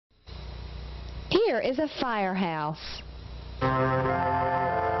Here is a firehouse.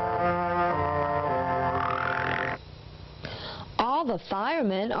 All the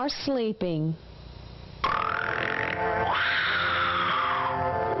firemen are sleeping.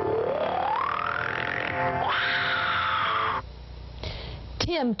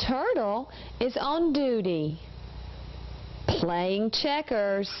 Tim Turtle is on duty, playing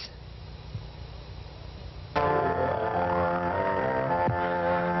checkers.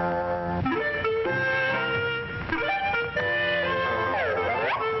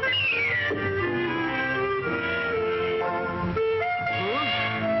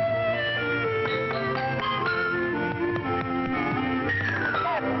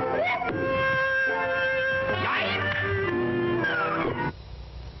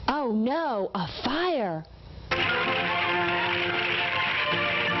 Oh no, a fire!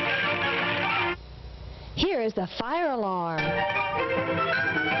 Here is the fire alarm.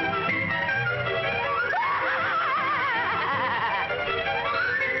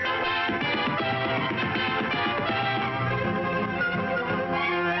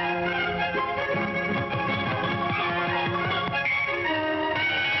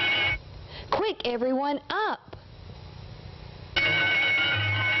 Quick, everyone, up!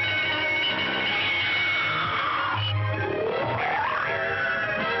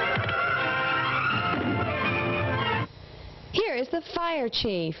 Here is the fire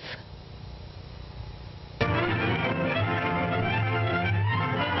chief.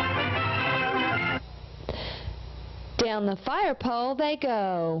 Down the fire pole they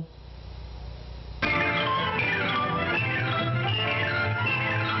go.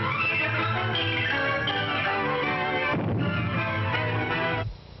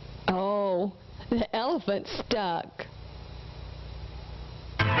 Oh, the elephant stuck.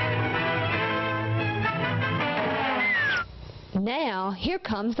 Now, here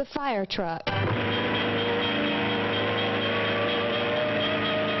comes the fire truck.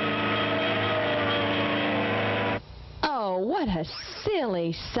 Oh, what a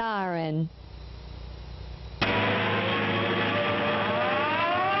silly siren.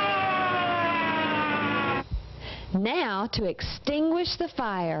 Now to extinguish the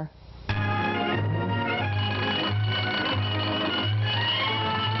fire.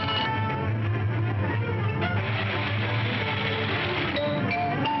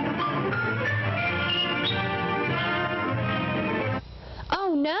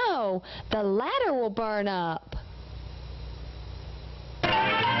 Oh no, the ladder will burn up.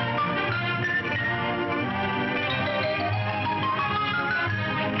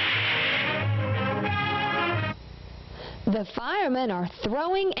 The firemen are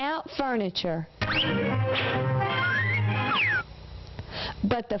throwing out furniture.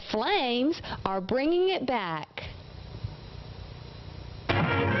 But the flames are bringing it back.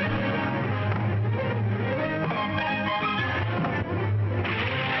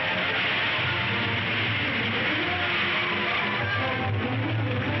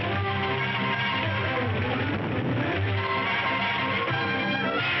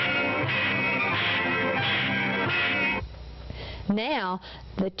 Now,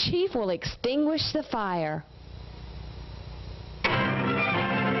 the chief will extinguish the fire.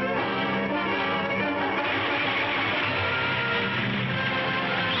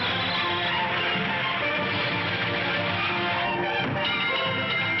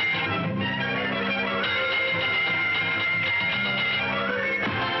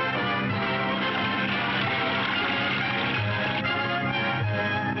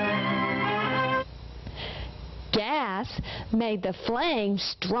 Gas made the flame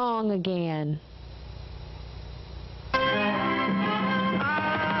strong again.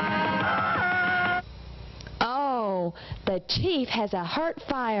 Oh, the chief has a hurt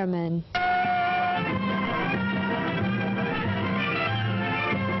fireman.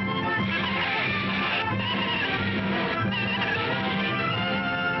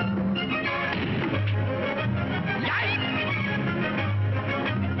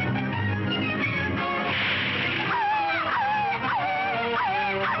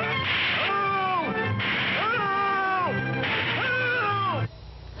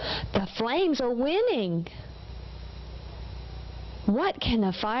 The flames are winning. What can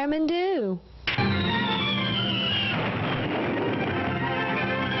the firemen do?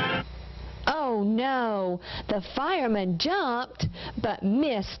 Oh no, the fireman jumped but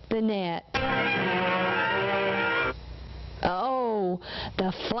missed the net. Oh,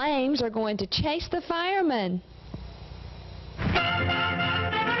 the flames are going to chase the fireman.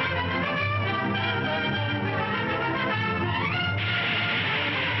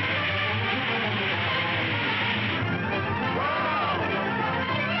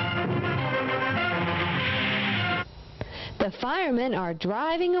 The firemen are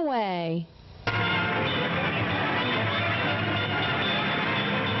driving away.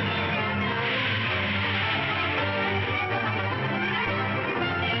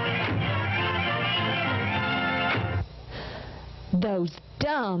 Those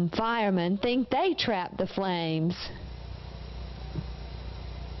dumb firemen think they trapped the flames.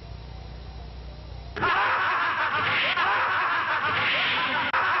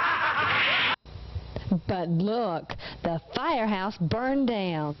 But look, the firehouse burned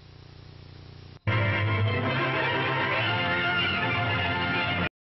down.